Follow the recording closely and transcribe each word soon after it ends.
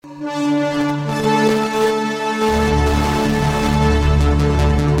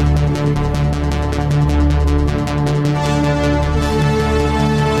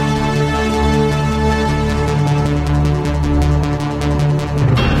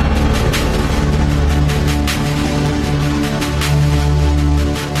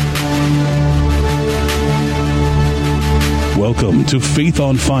Welcome to Faith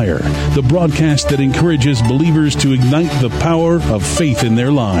on Fire, the broadcast that encourages believers to ignite the power of faith in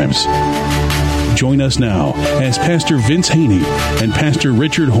their lives. Join us now as Pastor Vince Haynie and Pastor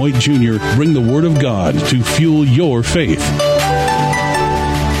Richard Hoyt Jr. bring the Word of God to fuel your faith.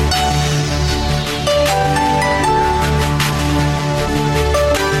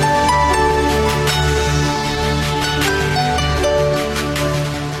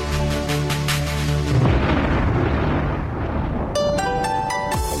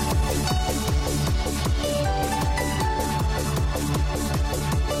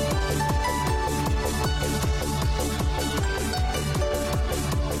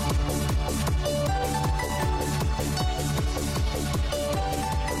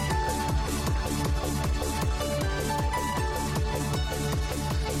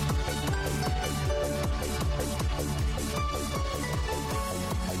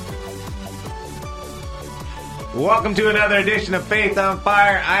 Welcome to another edition of Faith on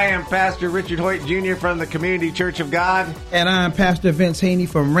Fire. I am Pastor Richard Hoyt Jr. from the Community Church of God. And I'm Pastor Vince Haynie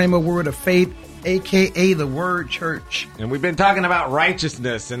from Rhema Word of Faith, a.k.a. the Word Church. And we've been talking about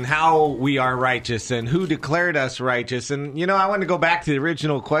righteousness and how we are righteous and who declared us righteous. And, you know, I want to go back to the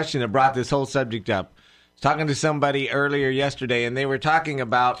original question that brought this whole subject up. I was talking to somebody earlier yesterday, and they were talking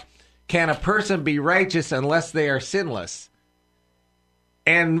about, can a person be righteous unless they are sinless?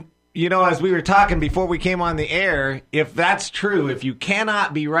 And you know, as we were talking before we came on the air, if that's true, if you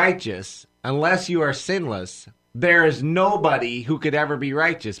cannot be righteous unless you are sinless, there is nobody who could ever be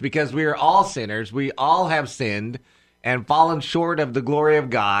righteous because we are all sinners. We all have sinned and fallen short of the glory of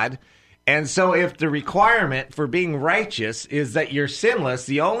God. And so if the requirement for being righteous is that you're sinless,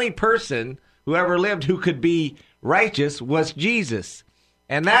 the only person who ever lived who could be righteous was Jesus.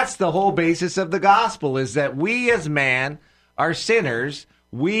 And that's the whole basis of the gospel, is that we as man are sinners.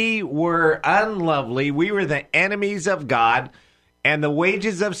 We were unlovely. We were the enemies of God, and the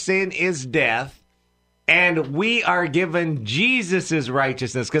wages of sin is death. And we are given Jesus'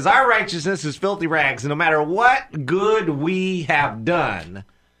 righteousness, because our righteousness is filthy rags. And no matter what good we have done,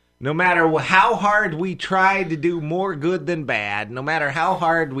 no matter how hard we tried to do more good than bad, no matter how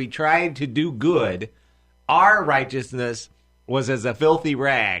hard we tried to do good, our righteousness was as a filthy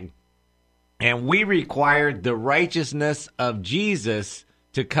rag. And we required the righteousness of Jesus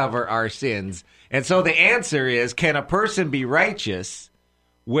to cover our sins. And so the answer is, can a person be righteous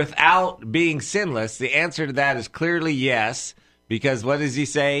without being sinless? The answer to that is clearly yes, because what does he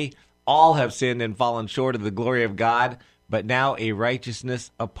say? All have sinned and fallen short of the glory of God, but now a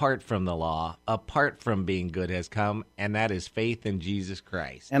righteousness apart from the law, apart from being good has come, and that is faith in Jesus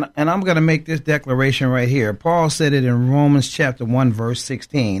Christ. And I'm going to make this declaration right here. Paul said it in Romans chapter 1, verse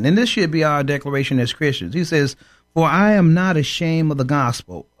 16. And this should be our declaration as Christians. He says, "For I am not ashamed of the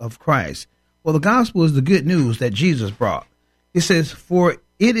gospel of Christ." Well, the gospel is the good news that Jesus brought. It says, "For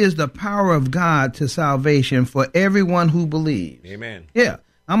it is the power of God to salvation for everyone who believes." Amen. Yeah.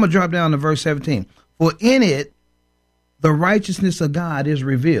 I'm going to drop down to verse 17. "For in it, the righteousness of God is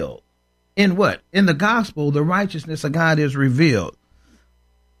revealed." In what? In the gospel, the righteousness of God is revealed.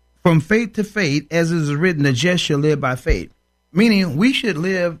 "From faith to faith, as it is written, the just shall live by faith." Meaning we should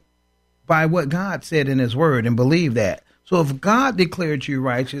live by what God said in his word and believe that. So if God declared you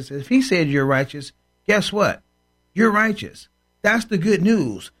righteous, if he said you're righteous, guess what? You're righteous. That's the good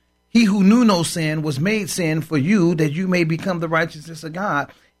news. He who knew no sin was made sin for you, that you may become the righteousness of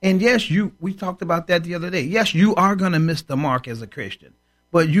God. And yes, we talked about that the other day. Yes, you are going to miss the mark as a Christian,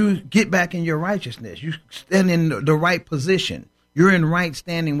 but you get back in your righteousness. You stand in the right position. You're in right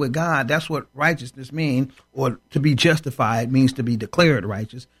standing with God. That's what righteousness means, or to be justified means to be declared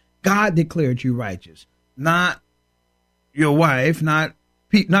righteous. God declared you righteous, not your wife, not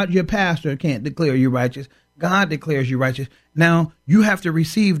your pastor can't declare you righteous. God declares you righteous. Now, you have to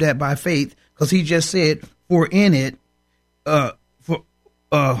receive that by faith, because he just said, for in it, the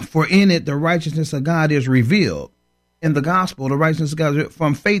righteousness of God is revealed. In the gospel, the righteousness of God is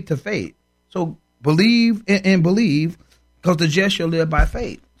from faith to faith. So believe and believe, because the just shall live by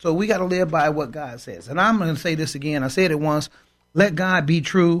faith. So we got to live by what God says. And I'm going to say this again. I said it once. Let God be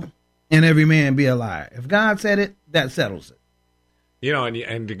true and every man be a liar. If God said it, that settles it. You know,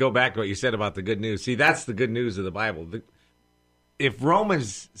 and to go back to what you said about the good news, see, that's the good news of the Bible. If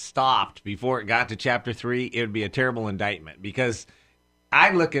Romans stopped before it got to chapter 3, it would be a terrible indictment, because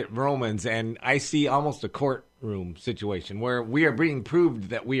I look at Romans and I see almost a courtroom situation where we are being proved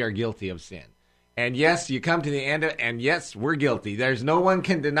that we are guilty of sin. And yes, you come to the end of it, and yes, we're guilty. There's no one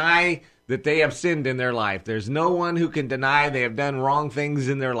can deny that they have sinned in their life. There's no one who can deny they have done wrong things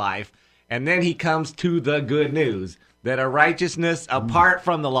in their life. And then he comes to the good news. that a righteousness apart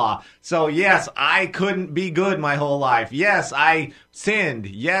from the law. So yes, I couldn't be good my whole life. Yes, I sinned.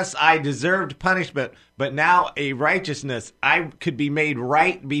 Yes, I deserved punishment. But now a righteousness, I could be made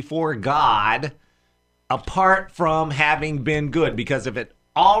right before God apart from having been good. Because if it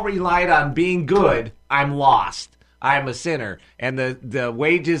all relied on being good, I'm lost. I'm a sinner. And the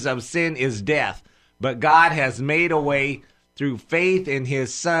wages of sin is death. But God has made a way through faith in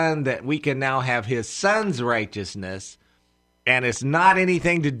his Son that we can now have his Son's righteousness. And it's not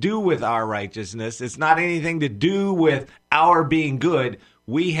anything to do with our righteousness. It's not anything to do with our being good.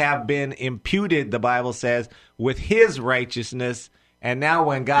 We have been imputed, the Bible says, with his righteousness. And now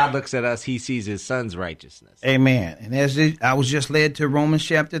when God looks at us, he sees his Son's righteousness. Amen. And I was just led to Romans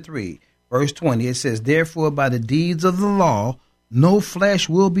chapter 3, verse 20. It says, therefore, by the deeds of the law, no flesh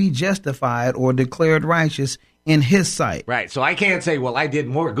will be justified or declared righteous in his sight. Right. So I can't say, well, I did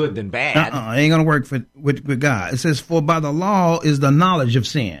more good than bad. It ain't going to work with God. It says, for by the law is the knowledge of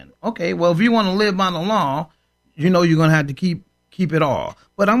sin. Okay, well, if you want to live by the law, you know you're going to have to keep it all.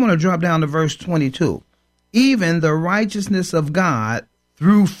 But I'm going to drop down to verse 22. Even the righteousness of God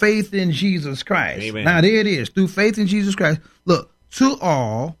through faith in Jesus Christ. Amen. Now, there it is. Through faith in Jesus Christ. Look, to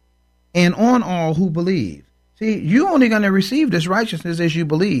all and on all who believe. See, you're only going to receive this righteousness as you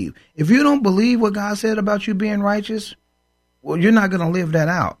believe. If you don't believe what God said about you being righteous, well, you're not going to live that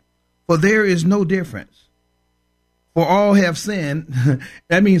out. For there is no difference. For all have sinned.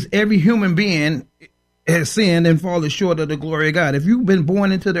 That means every human being has sinned and fallen short of the glory of God. If you've been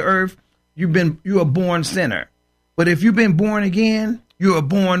born into the earth, you're a born sinner. But if you've been born again, you're a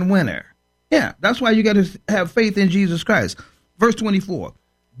born winner. Yeah, that's why you got to have faith in Jesus Christ. Verse 24.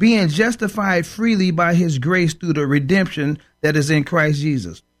 Being justified freely by his grace through the redemption that is in Christ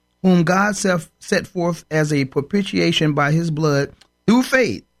Jesus, whom God set forth as a propitiation by his blood through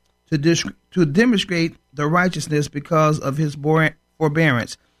faith to demonstrate the righteousness because of his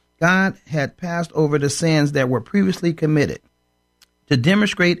forbearance. God had passed over the sins that were previously committed to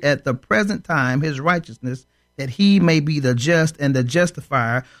demonstrate at the present time his righteousness, that he may be the just and the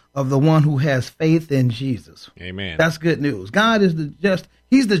justifier of the one who has faith in Jesus. Amen. That's good news. God is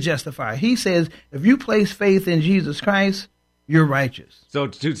he's the justifier. He says, if you place faith in Jesus Christ, you're righteous. So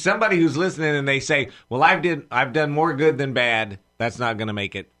to somebody who's listening and they say, well, I've done more good than bad, that's not going to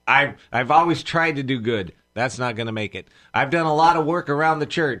make it. I've always tried to do good. That's not going to make it. I've done a lot of work around the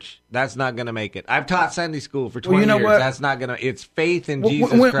church. That's not going to make it. I've taught Sunday school for 20 years. What? That's not going to. It's faith in Jesus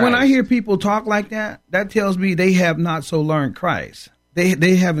Christ. When I hear people talk like that, that tells me they have not so learned Christ.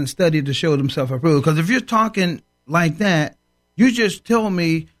 They haven't studied to show themselves approved. Because if you're talking like that, you just tell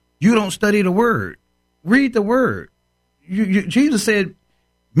me you don't study the word. Read the word. Jesus said,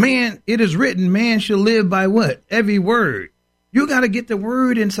 man, it is written, man shall live by what? Every word. You got to get the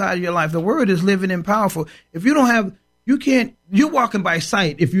word inside of your life. The word is living and powerful. If you don't have, you're walking by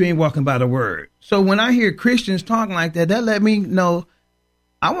sight if you ain't walking by the word. So when I hear Christians talking like that, that let me know,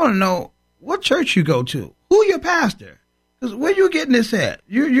 I want to know what church you go to. Who your pastor? Because where you getting this at?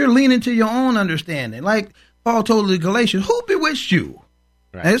 You're leaning to your own understanding. Like Paul told the Galatians, who bewitched you?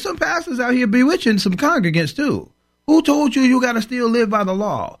 Right. There's some pastors out here bewitching some congregants too. Who told you got to still live by the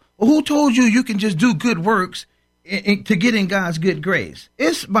law? Or who told you can just do good works to get in God's good grace?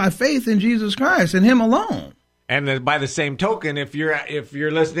 It's by faith in Jesus Christ and him alone. And by the same token, if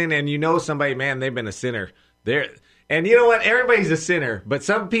you're listening and you know somebody, man, they've been a sinner. And you know what? Everybody's a sinner, but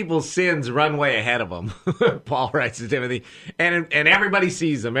some people's sins run way ahead of them. Paul writes to Timothy, and everybody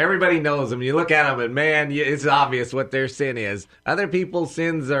sees them. Everybody knows them. You look at them, and man, it's obvious what their sin is. Other people's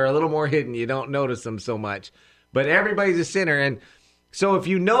sins are a little more hidden. You don't notice them so much, but everybody's a sinner. And so if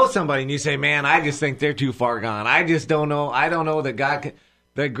you know somebody and you say, man, I just think they're too far gone. I just don't know. I don't know that God can.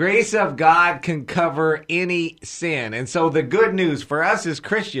 The grace of God can cover any sin. And so the good news for us as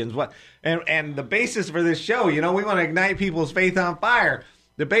Christians, and the basis for this show, we want to ignite people's faith on fire.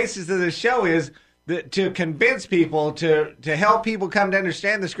 The basis of this show is that to convince people, to help people come to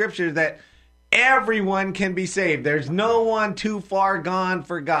understand the scripture that everyone can be saved. There's no one too far gone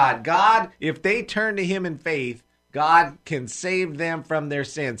for God. God, if they turn to him in faith, God can save them from their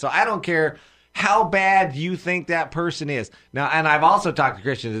sins. So I don't care how bad you think that person is. Now, and I've also talked to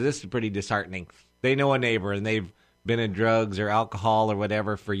Christians, and this is pretty disheartening. They know a neighbor, and they've been in drugs or alcohol or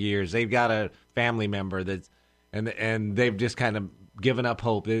whatever for years. They've got a family member and they've just kind of given up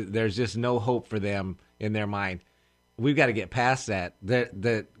hope. There's just no hope for them in their mind. We've got to get past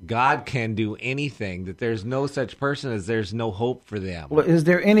that God can do anything, that there's no such person as there's no hope for them. Well, is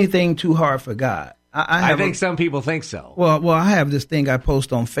there anything too hard for God? I think some people think so. Well, I have this thing I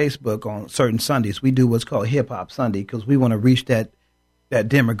post on Facebook on certain Sundays. We do what's called Hip Hop Sunday because we want to reach that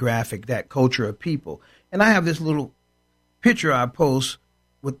demographic, that culture of people. And I have this little picture I post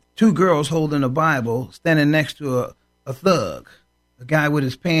with two girls holding a Bible standing next to a thug, a guy with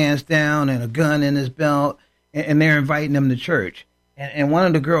his pants down and a gun in his belt, and they're inviting him to church. And one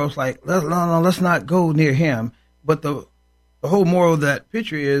of the girls like, no, let's not go near him. But the whole moral of that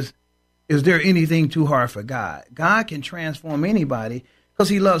picture is there anything too hard for God? God can transform anybody because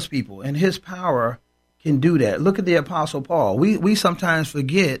he loves people, and his power can do that. Look at the Apostle Paul. We sometimes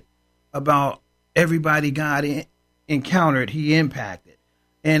forget about everybody God encountered, he impacted.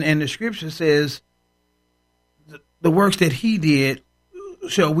 And the scripture says the works that he did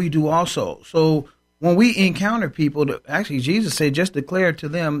shall we do also. So when we encounter people, actually Jesus said, just declare to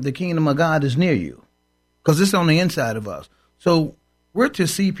them the kingdom of God is near you, because it's on the inside of us. So we're to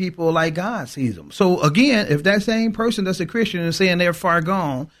see people like God sees them. So again, if that same person that's a Christian is saying they're far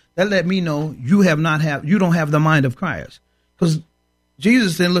gone, that let me know you don't have the mind of Christ. Because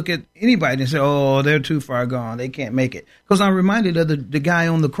Jesus didn't look at anybody and say, oh, they're too far gone, they can't make it. Because I'm reminded of the guy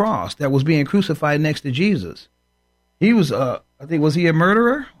on the cross that was being crucified next to Jesus. He was, I think, was he a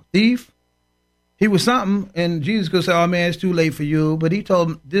murderer, thief? He was something, and Jesus could say, oh, man, it's too late for you. But he told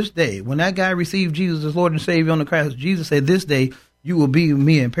him this day, when that guy received Jesus as Lord and Savior on the cross, Jesus said, this day you will be with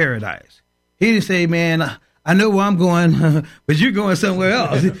me in paradise. He didn't say, man, I know where I'm going, but you're going somewhere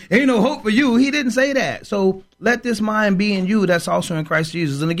else. Ain't no hope for you. He didn't say that. So let this mind be in you that's also in Christ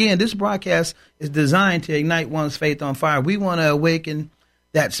Jesus. And again, this broadcast is designed to ignite one's faith on fire. We want to awaken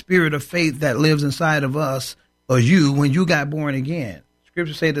that spirit of faith that lives inside of us or you when you got born again.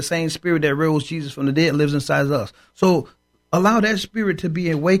 Scripture say the same spirit that rose Jesus from the dead lives inside of us. So allow that spirit to be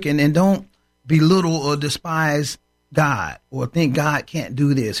awakened, and don't belittle or despise God or think God can't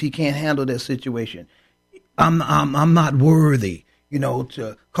do this. He can't handle this situation. I'm not worthy,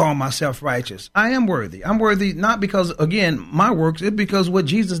 to call myself righteous. I am worthy. I'm worthy not because, again, my works, it's because what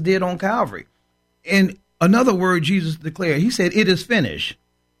Jesus did on Calvary. And another word Jesus declared, he said, it is finished,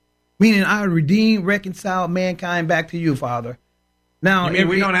 meaning I redeemed, reconciled mankind back to you, Father. Now, you mean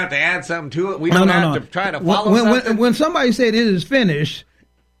we don't have to add something to it? We don't have to try to follow something? When somebody said it is finished,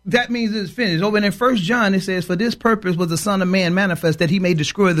 that means it's finished. Over in 1 John, it says, for this purpose was the Son of Man manifest, that he may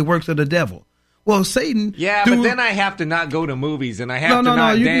destroy the works of the devil. Well, Satan... Yeah, but then I have to not go to movies, and I have to not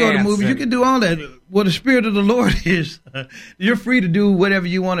dance. You can go to movies. You can do all that. Well, the Spirit of the Lord is, you're free to do whatever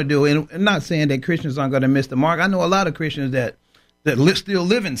you want to do. And I'm not saying that Christians aren't going to miss the mark. I know a lot of Christians that still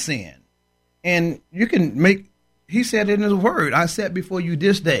live in sin. And you can make... He said in his word, I set before you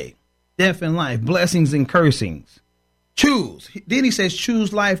this day, death and life, blessings and cursings. Choose. Then he says,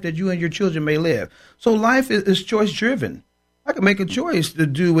 choose life that you and your children may live. So life is choice driven. I can make a choice to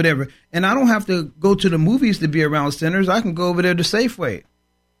do whatever. And I don't have to go to the movies to be around sinners. I can go over there to Safeway.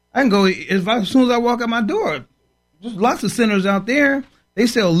 I can go as soon as I walk out my door. There's lots of sinners out there. They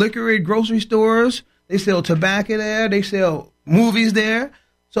sell liquor at grocery stores. They sell tobacco there. They sell movies there.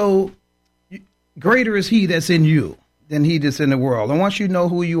 So greater is he that's in you than he that's in the world. And once you know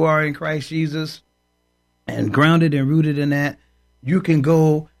who you are in Christ Jesus and grounded and rooted in that, you can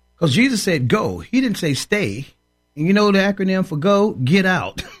go. Because Jesus said go. He didn't say stay. And you know the acronym for go? Get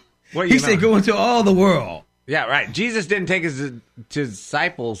out. Well, he said go into all the world. Yeah, right. Jesus didn't take his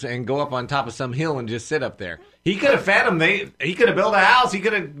disciples and go up on top of some hill and just sit up there. He could have fed them. He could have built a house. He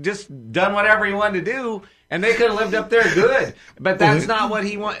could have just done whatever he wanted to do, and they could have lived up there good. But that's not what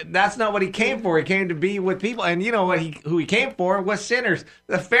he wanted. That's not what he came for. He came to be with people. And you know what? Who he came for was sinners.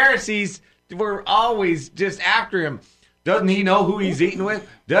 The Pharisees were always just after him. Doesn't he know who he's eating with?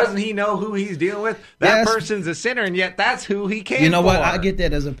 Doesn't he know who he's dealing with? That person's a sinner, and yet that's who he came for. You know what? I get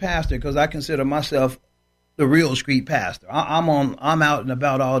that as a pastor because I consider myself the real street pastor. I'm out and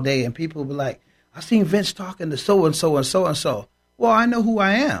about all day, and people be like, I seen Vince talking to so-and-so and so-and-so. Well, I know who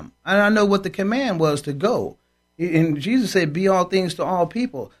I am, and I know what the command was to go. And Jesus said, be all things to all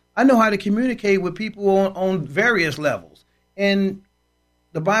people. I know how to communicate with people on various levels. And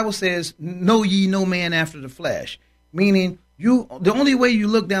the Bible says, know ye no man after the flesh. Meaning, the only way you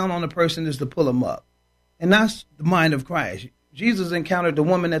look down on a person is to pull them up. And that's the mind of Christ. Jesus encountered the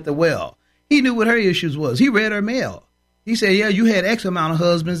woman at the well. He knew what her issues was. He read her mail. He said, yeah, you had X amount of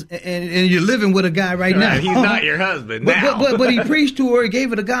husbands, and you're living with a guy right now. He's not your husband now. But he preached to her, gave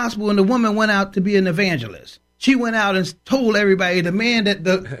her the gospel, and the woman went out to be an evangelist. She went out and told everybody,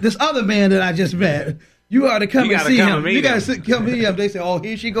 this other man that I just met, you ought to come and see him. You got to come see him. They said, oh,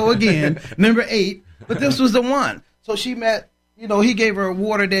 here she go again, number 8. But this was the one. So she met, he gave her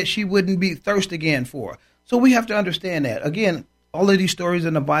water that she wouldn't be thirsty again for. So we have to understand that. Again, all of these stories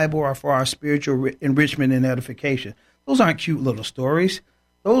in the Bible are for our spiritual enrichment and edification. Those aren't cute little stories.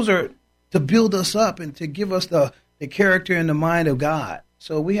 Those are to build us up and to give us the character and the mind of God.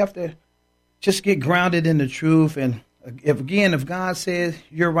 So we have to just get grounded in the truth. And If God says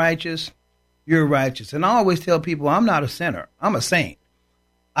you're righteous, you're righteous. And I always tell people I'm not a sinner. I'm a saint.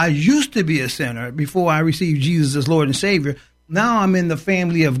 I used to be a sinner before I received Jesus as Lord and Savior. Now I'm in the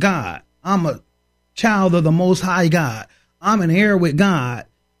family of God. I'm a child of the Most High God. I'm an heir with God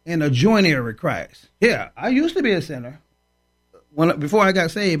and a joint heir with Christ. Yeah, I used to be a sinner before I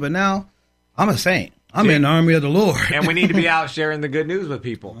got saved, but now I'm a saint. I'm in the army of the Lord. And we need to be out sharing the good news with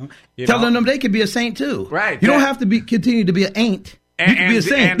people. Telling them they could be a saint too. Right. You don't have to continue to be an ain't. You can be a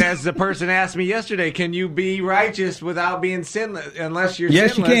saint. And as the person asked me yesterday, can you be righteous without being sinless unless you're sinless?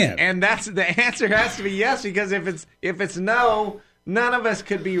 Yes, you can. And that's the answer has to be yes, because if it's no, none of us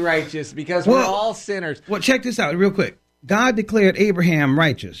could be righteous because we're all sinners. Well, check this out real quick. God declared Abraham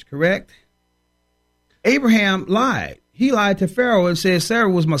righteous, correct? Abraham lied. He lied to Pharaoh and said Sarah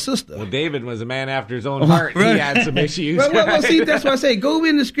was my sister. Well, David was a man after his own heart. Right. He had some issues. Well, see, that's why I say go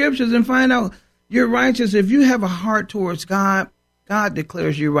in the scriptures and find out you're righteous. If you have a heart towards God, God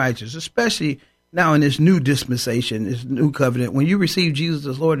declares you righteous, especially now in this new dispensation, this new covenant, when you receive Jesus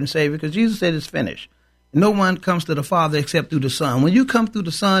as Lord and Savior, because Jesus said it's finished. No one comes to the Father except through the Son. When you come through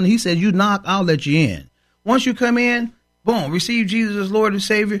the Son, he said, you knock, I'll let you in. Once you come in, boom, receive Jesus as Lord and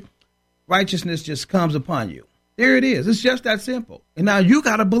Savior, righteousness just comes upon you. There it is. It's just that simple. And now you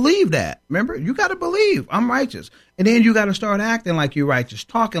got to believe that. Remember, you got to believe I'm righteous. And then you got to start acting like you're righteous,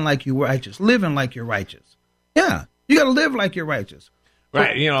 talking like you're righteous, living like you're righteous. Yeah, you got to live like you're righteous.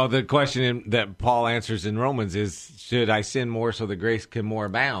 Right. The question that Paul answers in Romans is, should I sin more so the grace can more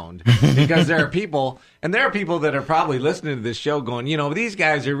abound? Because there are people that are probably listening to this show going, these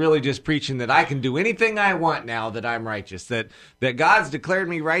guys are really just preaching that I can do anything I want now that I'm righteous, that God's declared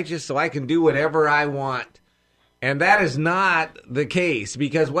me righteous so I can do whatever I want. And that is not the case,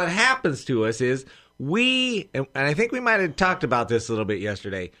 because what happens to us is and I think we might have talked about this a little bit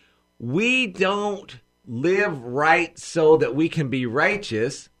yesterday, we don't live right so that we can be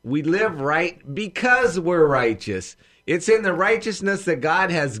righteous. We live right because we're righteous. It's in the righteousness that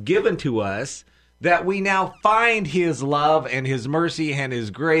God has given to us that we now find his love and his mercy and his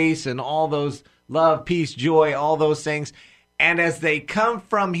grace and all those love, peace, joy, all those things. And as they come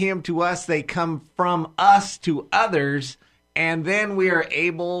from him to us, they come from us to others, and then we are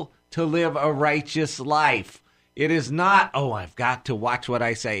able to live a righteous life. It is not, I've got to watch what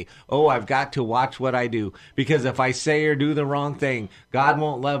I say. I've got to watch what I do. Because if I say or do the wrong thing, God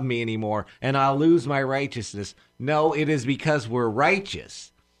won't love me anymore, and I'll lose my righteousness. No, it is because we're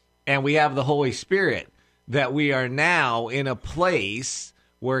righteous, and we have the Holy Spirit, that we are now in a place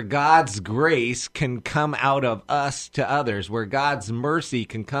where God's grace can come out of us to others, where God's mercy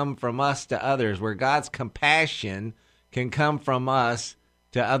can come from us to others, where God's compassion can come from us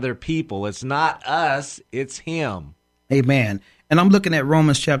to other people. It's not us, it's him. Amen. And I'm looking at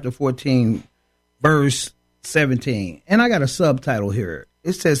Romans chapter 14, verse 17. And I got a subtitle here.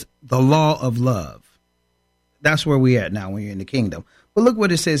 It says, the law of love. That's where we at now when you're in the kingdom. But look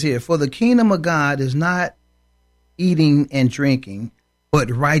what it says here. For the kingdom of God is not eating and drinking, but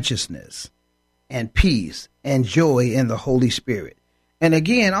righteousness and peace and joy in the Holy Spirit. And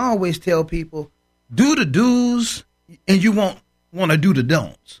again, I always tell people, do the do's and you won't want to do the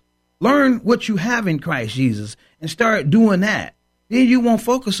don'ts. Learn what you have in Christ Jesus and start doing that. Then you won't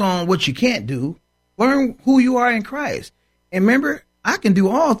focus on what you can't do. Learn who you are in Christ. And remember, I can do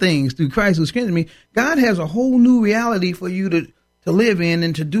all things through Christ who strengthens me. God has a whole new reality for you to live in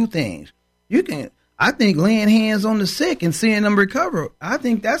and to do things. I think laying hands on the sick and seeing them recover, I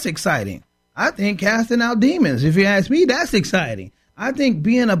think that's exciting. I think casting out demons, if you ask me, that's exciting. I think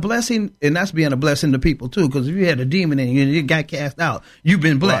being a blessing, and that's being a blessing to people too, because if you had a demon and you got cast out, you've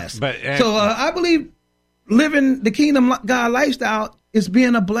been blessed. So I believe living the kingdom God lifestyle is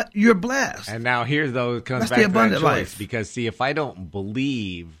being you're blessed. And now here, though, it comes that's back the to abundant that choice. life. Because, see, if I don't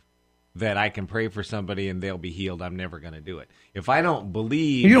believe that I can pray for somebody and they'll be healed, I'm never going to do it. If I don't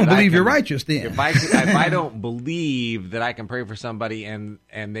believe... You don't believe you're righteous then. If I don't believe that I can pray for somebody and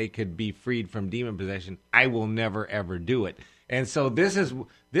they could be freed from demon possession, I will never, ever do it. And so this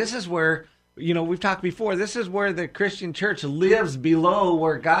is where, we've talked before, this is where the Christian church lives below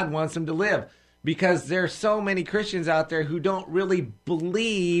where God wants them to live. Because there's so many Christians out there who don't really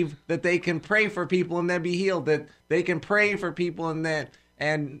believe that they can pray for people and then be healed, that they can pray for people and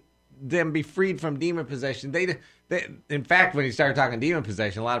then be freed from demon possession. They, in fact, when you start talking demon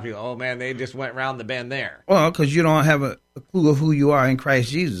possession, a lot of people, they just went round the bend there. Well, because you don't have a clue of who you are in Christ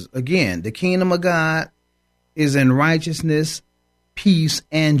Jesus. Again, the kingdom of God is in righteousness, peace,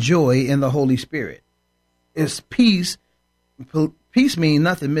 and joy in the Holy Spirit. It's peace. Peace means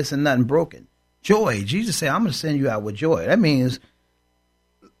nothing missing, nothing broken. Joy. Jesus said, I'm going to send you out with joy. That means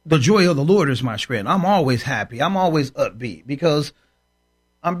the joy of the Lord is my strength. I'm always happy. I'm always upbeat because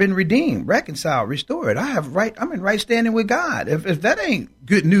I've been redeemed, reconciled, restored. I'm in right standing with God. If that ain't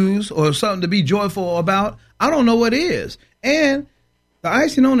good news or something to be joyful about, I don't know what is. And the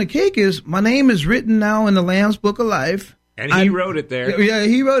icing on the cake is my name is written now in the Lamb's Book of Life. And he wrote it there. Yeah,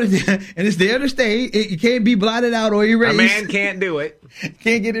 he wrote it there. And it's there to stay. It can't be blotted out or erased. A man can't do it.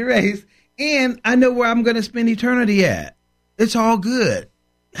 Can't get erased. And I know where I'm going to spend eternity at. It's all good.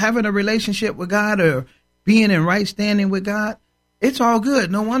 Having a relationship with God or being in right standing with God, it's all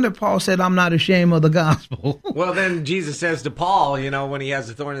good. No wonder Paul said, I'm not ashamed of the gospel. Well, then Jesus says to Paul, when he has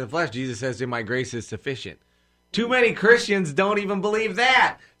the thorn in the flesh, Jesus says to him, my grace is sufficient. Too many Christians don't even believe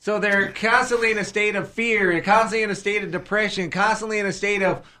that. So they're constantly in a state of fear, constantly in a state of depression, constantly in a state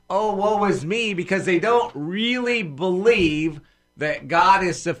of, oh, woe is me, because they don't really believe that God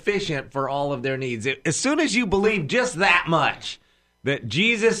is sufficient for all of their needs. As soon as you believe just that much, that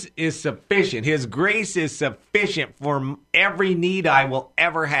Jesus is sufficient, his grace is sufficient for every need I will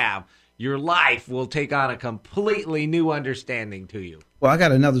ever have, your life will take on a completely new understanding to you. Well, I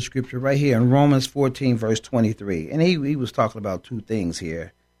got another scripture right here in Romans 14, verse 23. And he was talking about two things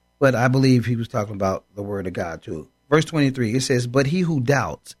here, but I believe he was talking about the word of God too. Verse 23, it says, but he who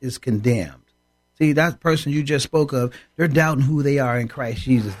doubts is condemned. See, that person you just spoke of, they're doubting who they are in Christ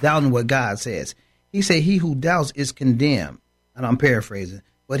Jesus, doubting what God says. He said, he who doubts is condemned. And I'm paraphrasing,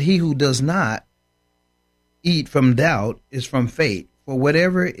 but he who does not eat from doubt is from faith. For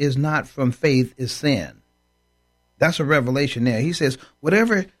whatever is not from faith is sin. That's a revelation there. He says,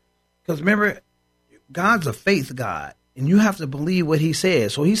 whatever, because remember, God's a faith God, and you have to believe what he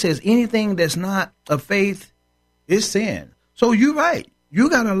says. So he says anything that's not of faith is sin. So you're right. You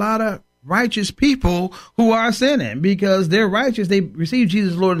got a lot of righteous people who are sinning because they're righteous. They receive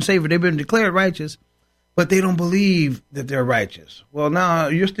Jesus, Lord and Savior. They've been declared righteous, but they don't believe that they're righteous. Well, now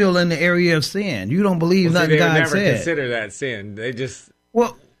you're still in the area of sin. You don't believe nothing God said. They never consider that sin. They just...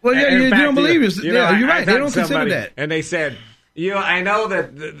 Well, yeah, you don't believe it. Yeah, you're right. They don't consider that. And they said, I know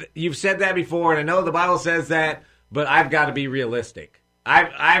that you've said that before, and I know the Bible says that, but I've got to be realistic.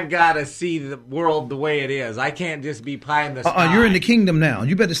 I've got to see the world the way it is. I can't just be pie in the sky. You're in the kingdom now.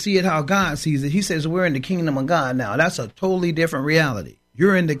 You better see it how God sees it. He says we're in the kingdom of God now. That's a totally different reality.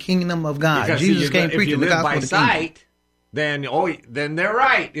 You're in the kingdom of God. Because Jesus came preaching the gospel of the kingdom. Sight, then they're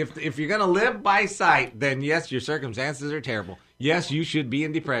right. If you're going to live by sight, then yes, your circumstances are terrible. Yes, you should be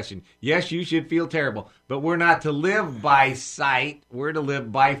in depression. Yes, you should feel terrible. But we're not to live by sight. We're to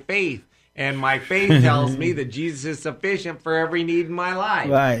live by faith. And my faith tells me that Jesus is sufficient for every need in my life.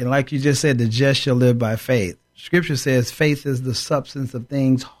 Right. And like you just said, the just shall live by faith. Scripture says faith is the substance of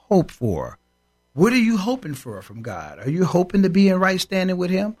things hoped for. What are you hoping for from God? Are you hoping to be in right standing with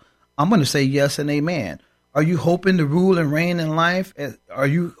him? I'm going to say yes and amen. Are you hoping to rule and reign in life? Are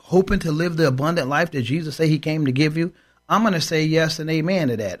you hoping to live the abundant life that Jesus said he came to give you? I'm going to say yes and amen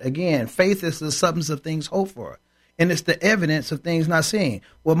to that. Again, faith is the substance of things hoped for, and it's the evidence of things not seen.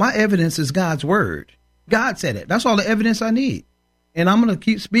 Well, my evidence is God's word. God said it. That's all the evidence I need. And I'm going to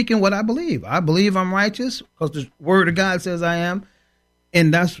keep speaking what I believe. I believe I'm righteous because the word of God says I am,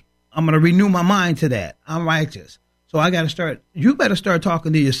 and I'm going to renew my mind to that. I'm righteous. So I got to start. You better start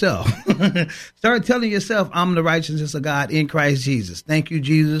talking to yourself. Start telling yourself, I'm the righteousness of God in Christ Jesus. Thank you,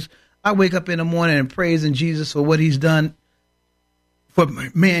 Jesus. I wake up in the morning and praising Jesus for what he's done for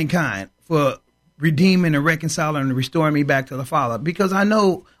mankind, for redeeming and reconciling and restoring me back to the Father. Because I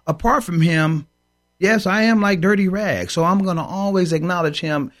know apart from him, yes, I am like dirty rags. So I'm going to always acknowledge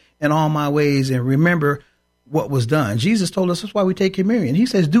him in all my ways and remember what was done. Jesus told us that's why we take communion. He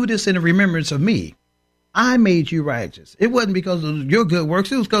says, do this in remembrance of me. I made you righteous. It wasn't because of your good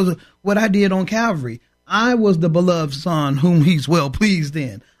works. It was because of what I did on Calvary. I was the beloved son whom he's well pleased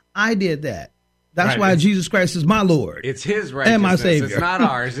in. I did that. That's why Jesus Christ is my Lord. It's his righteousness. And my Savior. It's not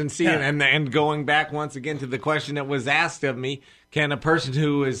ours. And see, and going back once again to the question that was asked of me, can a person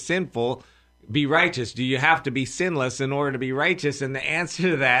who is sinful be righteous? Do you have to be sinless in order to be righteous? And the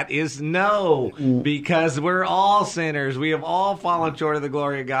answer to that is no, because we're all sinners. We have all fallen short of the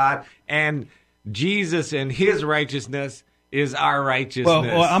glory of God, and Jesus and his righteousness is our righteousness.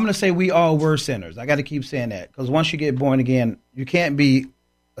 Well, I'm going to say we all were sinners. I got to keep saying that, because once you get born again, you can't be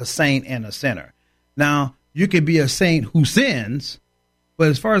a saint and a sinner. Now, you could be a saint who sins, but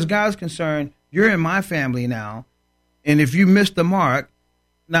as far as God's concerned, you're in my family now, and if you miss the mark,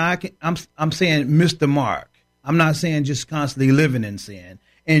 now I'm saying miss the mark. I'm not saying just constantly living in sin.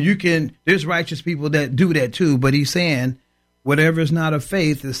 And there's righteous people that do that too, but he's saying whatever is not of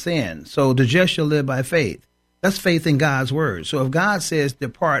faith is sin. So the just shall live by faith. That's faith in God's word. So if God says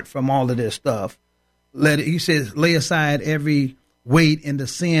depart from all of this stuff, he says lay aside every weight in the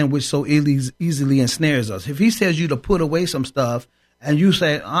sin which so easily ensnares us. If he tells you to put away some stuff and you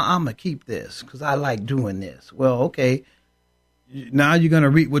say, I'm going to keep this because I like doing this. Well, okay, now you're going to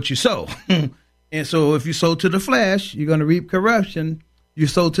reap what you sow. And so if you sow to the flesh, you're going to reap corruption. You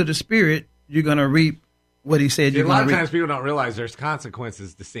sow to the spirit, you're going to reap what he said you're going to reap. A lot of times people don't realize there's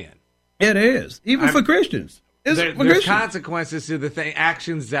consequences to sin. It is, even for Christians. There's consequences to the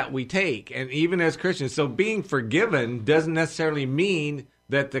actions that we take, and even as Christians. So being forgiven doesn't necessarily mean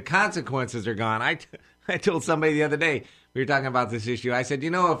that the consequences are gone. I told somebody the other day, we were talking about this issue. I said,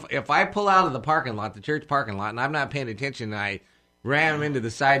 if I pull out of the parking lot, the church parking lot, and I'm not paying attention, and I ram into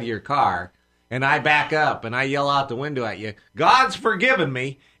the side of your car, and I back up, and I yell out the window at you, God's forgiven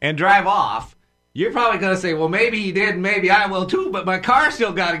me, and drive off, you're probably going to say, well, maybe he did, and maybe I will too, but my car's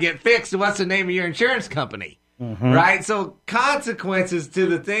still got to get fixed, and what's the name of your insurance company? Mm-hmm. Right? So consequences to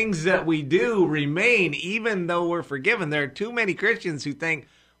the things that we do remain, even though we're forgiven. There are too many Christians who think,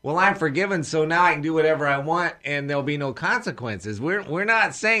 well, I'm forgiven, so now I can do whatever I want, and there'll be no consequences. We're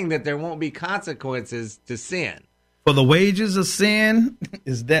not saying that there won't be consequences to sin. For the wages of sin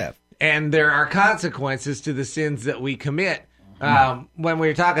is death. And there are consequences to the sins that we commit. Mm-hmm. When we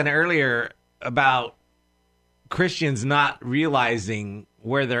were talking earlier about Christians not realizing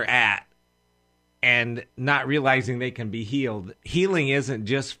where they're at and not realizing they can be healed, healing isn't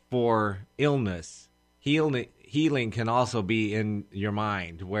just for illness. Healing can also be in your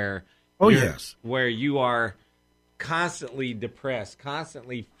mind where where you are constantly depressed,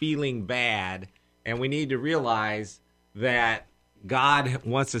 constantly feeling bad, and we need to realize that God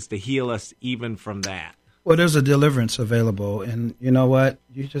wants us to heal us even from that. Well, there's a deliverance available, and you know what?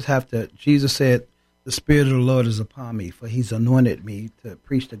 You just have to, Jesus said, the Spirit of the Lord is upon me, for he's anointed me to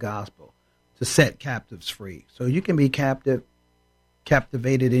preach the gospel, to set captives free. So you can be captivated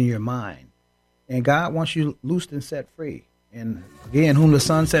in your mind. And God wants you loosed and set free. And again, whom the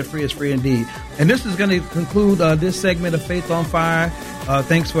Son set free is free indeed. And this is going to conclude this segment of Faith on Fire.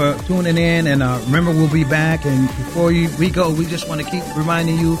 Thanks for tuning in. And remember, we'll be back. And before we go, we just want to keep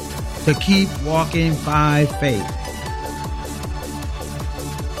reminding you to keep walking by faith.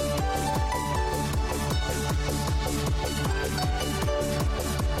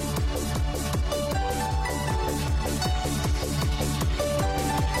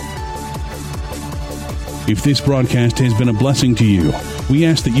 If this broadcast has been a blessing to you, we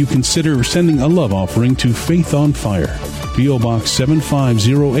ask that you consider sending a love offering to Faith on Fire, P.O. Box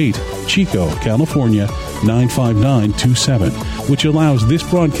 7508, Chico, California, 95927, which allows this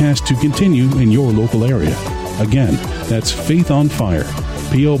broadcast to continue in your local area. Again, that's Faith on Fire,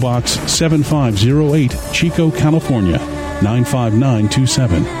 P.O. Box 7508, Chico, California,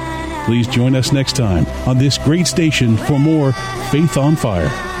 95927. Please join us next time on this great station for more Faith on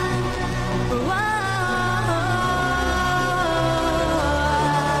Fire.